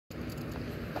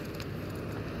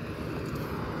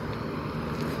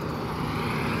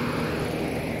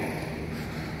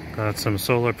Some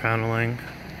solar paneling.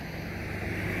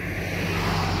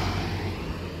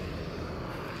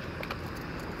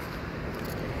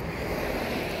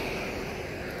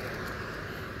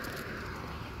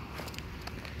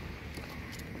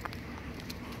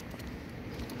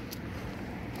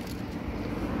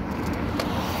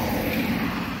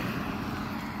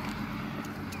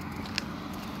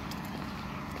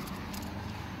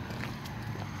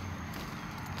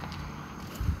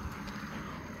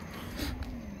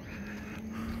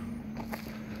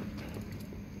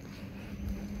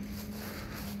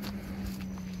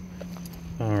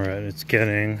 Alright, it's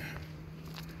getting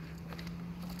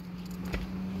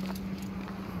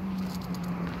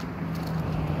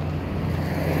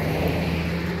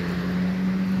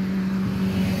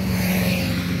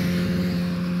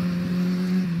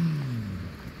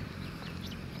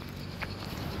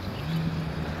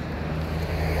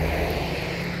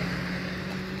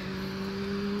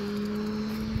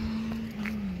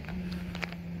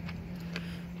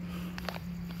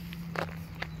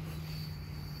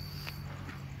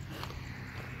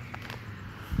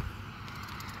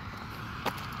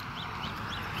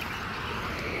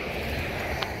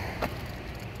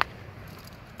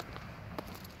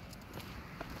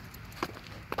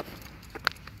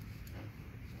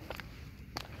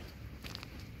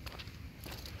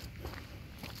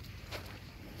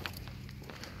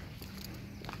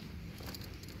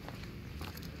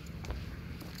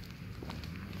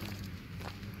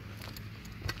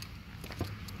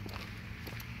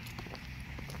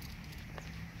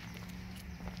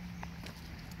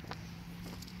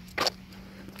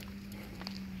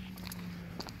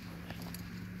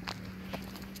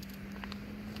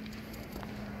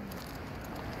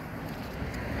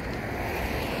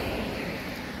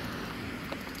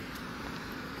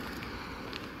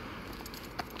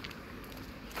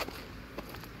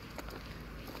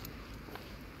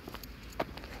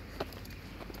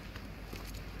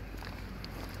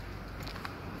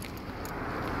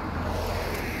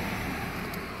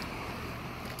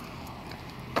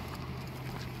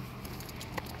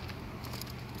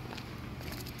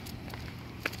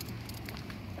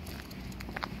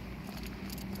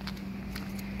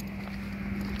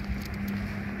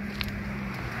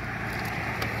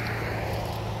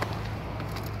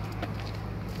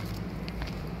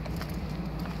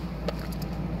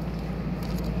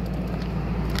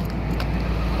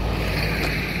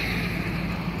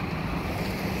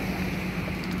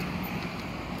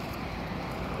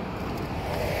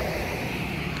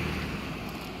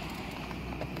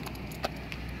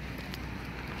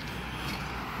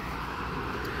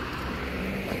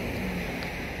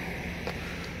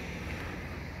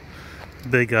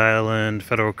Big Island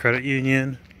Federal Credit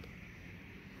Union,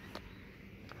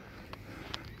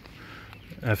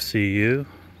 FCU. I'm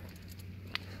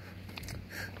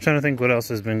trying to think what else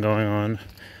has been going on.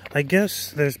 I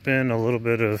guess there's been a little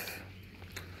bit of,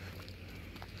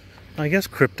 I guess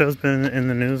crypto's been in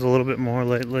the news a little bit more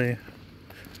lately.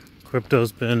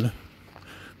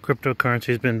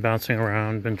 Cryptocurrency's been bouncing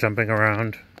around, been jumping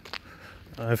around.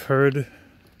 I've heard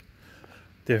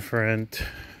different,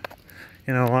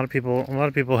 you know, a lot of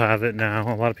people have it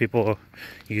now. A lot of people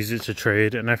use it to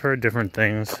trade, and I've heard different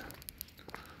things.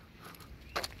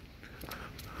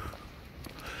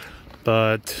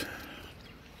 But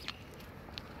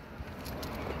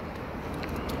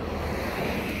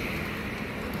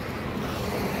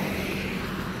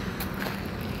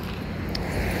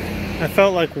I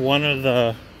felt like one of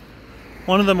the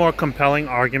more compelling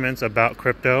arguments about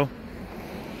crypto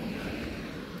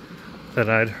that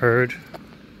I'd heard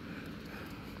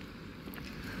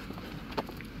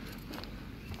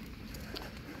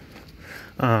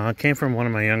came from one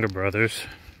of my younger brothers.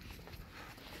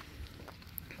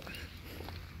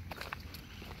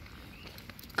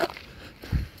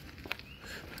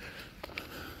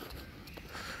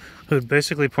 Who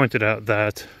basically pointed out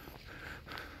that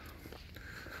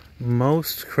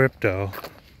most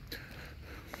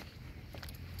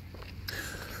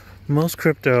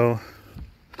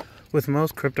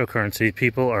cryptocurrency,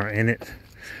 people are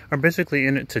basically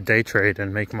in it to day trade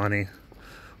and make money,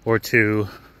 or to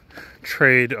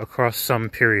trade across some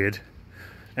period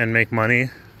and make money,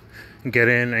 get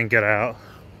in and get out,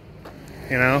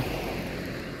 you know,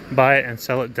 buy it and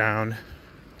sell it down.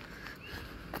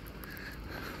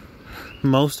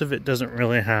 Most of it doesn't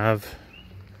really have,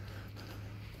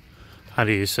 how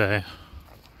do you say,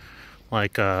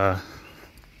 like a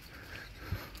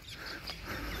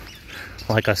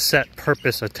set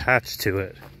purpose attached to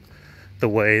it, the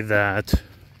way that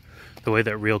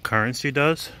real currency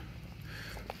does.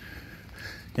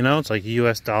 You know, it's like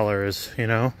US dollars, you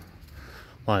know,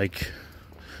 like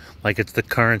like it's the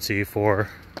currency for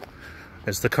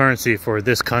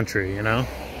this country, you know?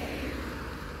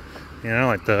 You know,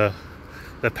 like the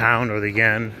pound or the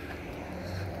yen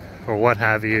or what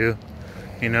have you,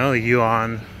 you know, the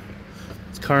yuan.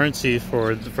 It's currency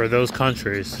for those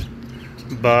countries.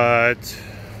 But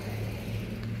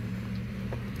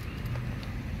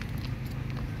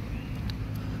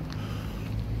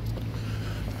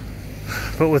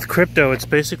with crypto, it's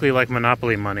basically like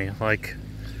monopoly money. Like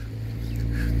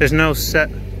there's no set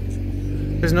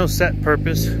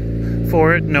purpose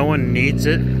for it. No one needs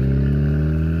it.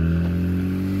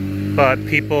 But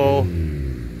people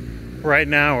right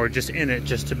now are just in it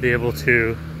just to be able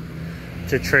to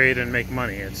trade and make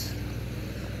money. It's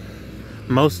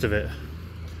most of it.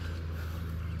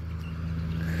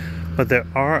 But there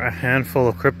are a handful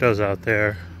of cryptos out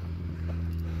there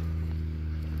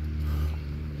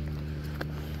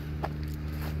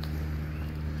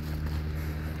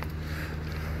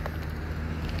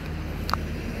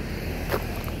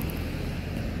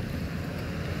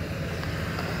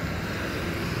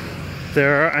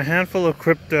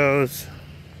cryptos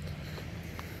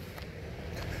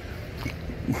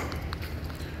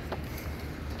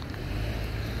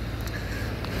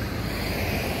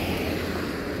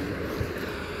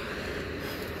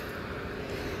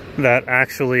that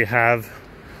actually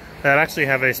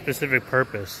have a specific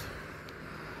purpose.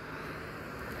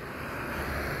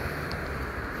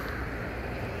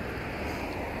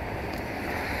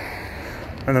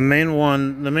 And the main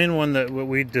one that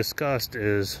we discussed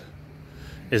is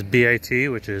BAT,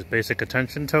 which is basic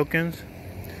attention tokens.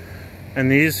 And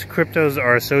these cryptos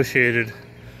are associated,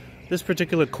 this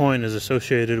particular coin is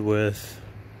associated with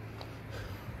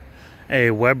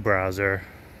a web browser.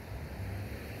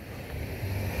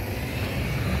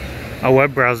 A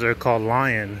web browser called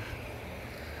Lion,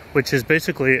 which is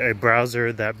basically a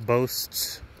browser that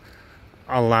boasts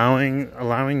allowing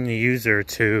the user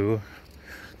to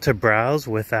browse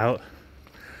without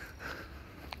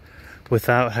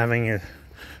having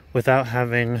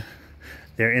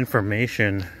their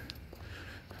information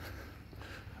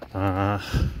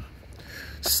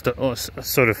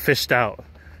sort of fished out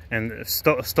and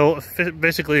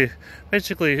basically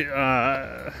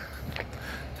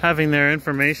having their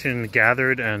information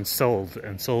gathered and sold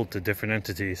to different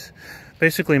entities.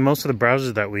 Basically, most of the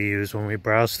browsers that we use when we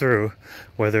browse through,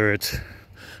 whether it's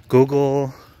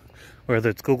Google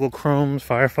Chrome's,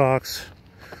 Firefox,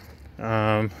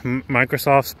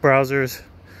 Microsoft's browsers,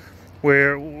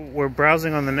 we're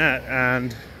browsing on the net,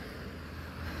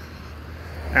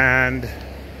 and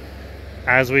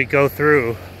as we go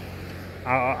through,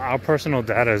 our personal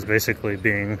data is basically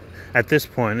being, at this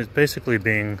point, it's basically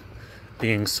being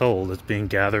sold. It's being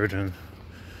gathered and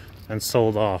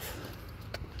sold off.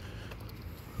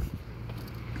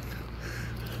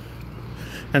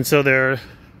 And so there are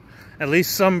at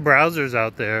least some browsers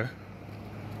out there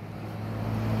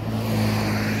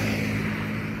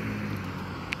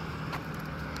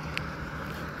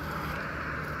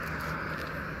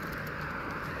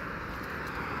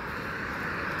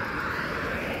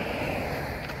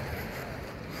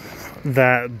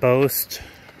that boast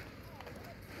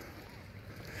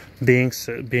being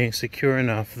secure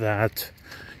enough that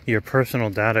your personal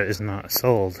data is not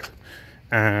sold.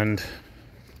 And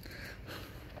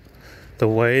the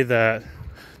way that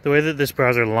this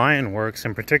browser Lion works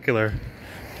in particular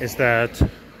is that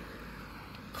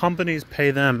companies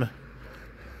pay them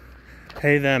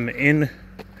in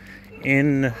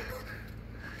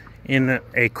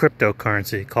a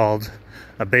cryptocurrency called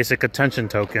a basic attention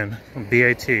token,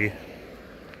 BAT.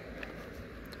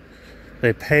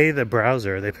 They pay the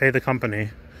browser, they pay the company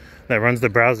that runs the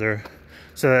browser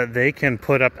so that they can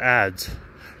put up ads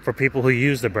for people who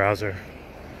use the browser.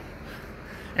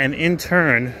 And in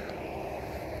turn,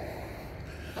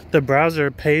 the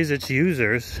browser pays its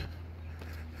users,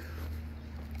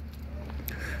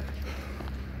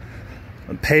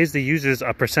 pays the users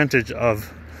a percentage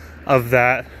of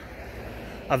that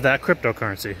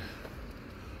cryptocurrency.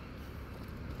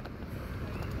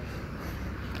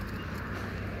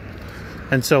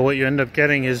 And so what you end up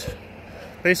getting is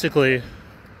basically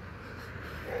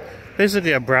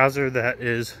a browser that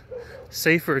is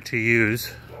safer to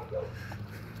use,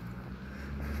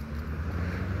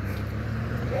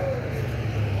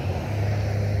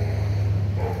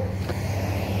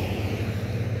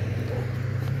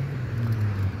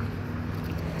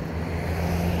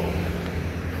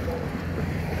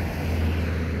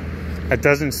 that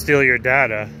doesn't steal your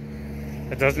data,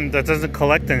 that doesn't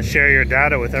collect and share your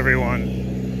data with everyone,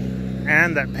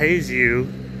 and that pays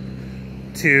you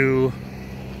to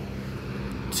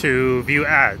view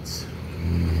ads.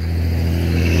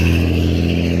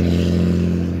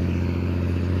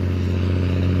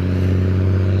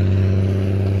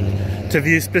 to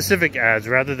view specific ads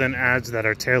rather than ads that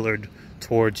are tailored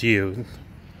towards you.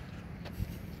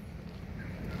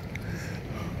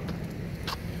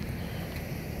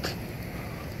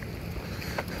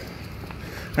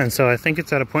 And so I think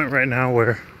it's at a point right now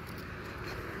where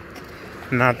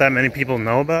not that many people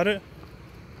know about it.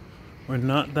 Or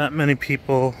not that many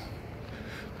people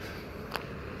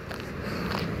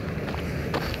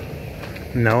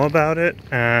know about it,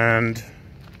 and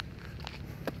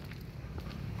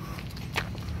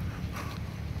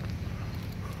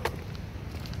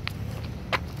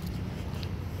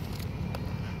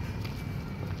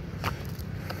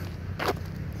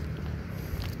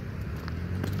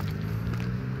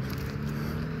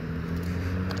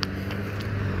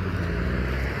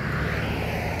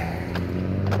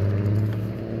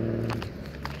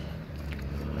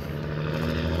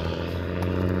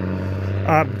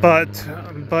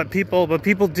but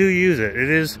people do use it.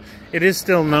 It is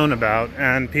still known about,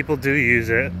 and people do use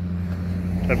it.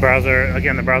 The browser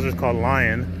is called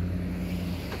Lion.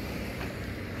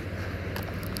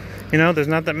 You know, there's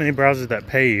not that many browsers that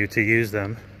pay you to use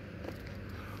them.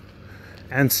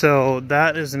 And so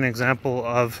that is an example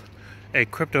of a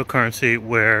cryptocurrency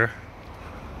where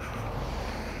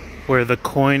the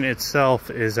coin itself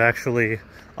is actually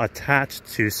attached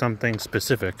to something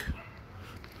specific.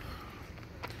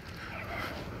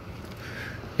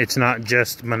 It's not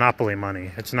just monopoly money.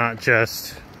 It's not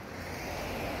just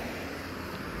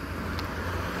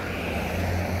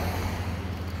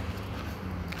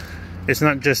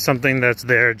something that's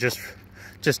there just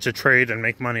to trade and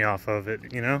make money off of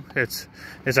it, you know? It's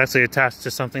actually attached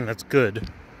to something that's good.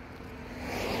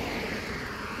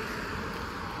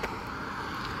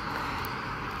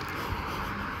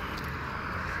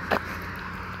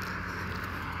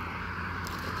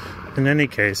 In any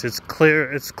case, it's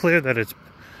clear that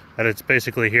it's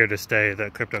basically here to stay,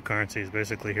 that cryptocurrency is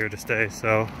basically here to stay,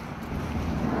 so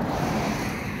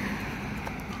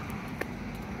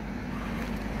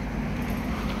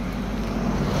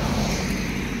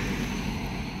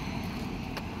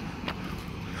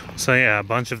yeah, a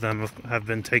bunch of them have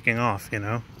been taking off, you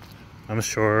know. I'm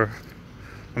sure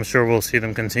we'll see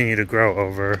them continue to grow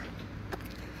over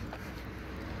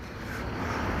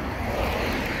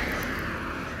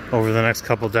the next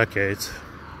couple decades.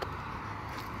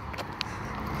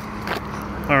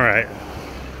 All right.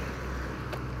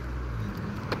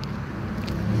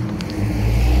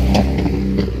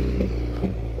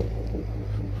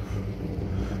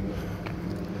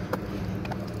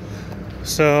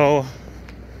 So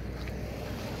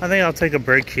I think I'll take a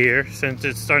break here since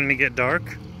it's starting to get dark.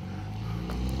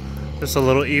 Just a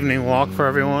little evening walk for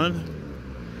everyone.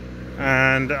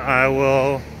 And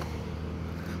I'll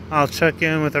check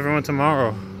in with everyone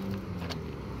tomorrow.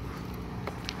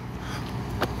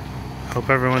 Hope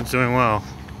everyone's doing well.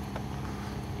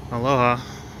 Aloha.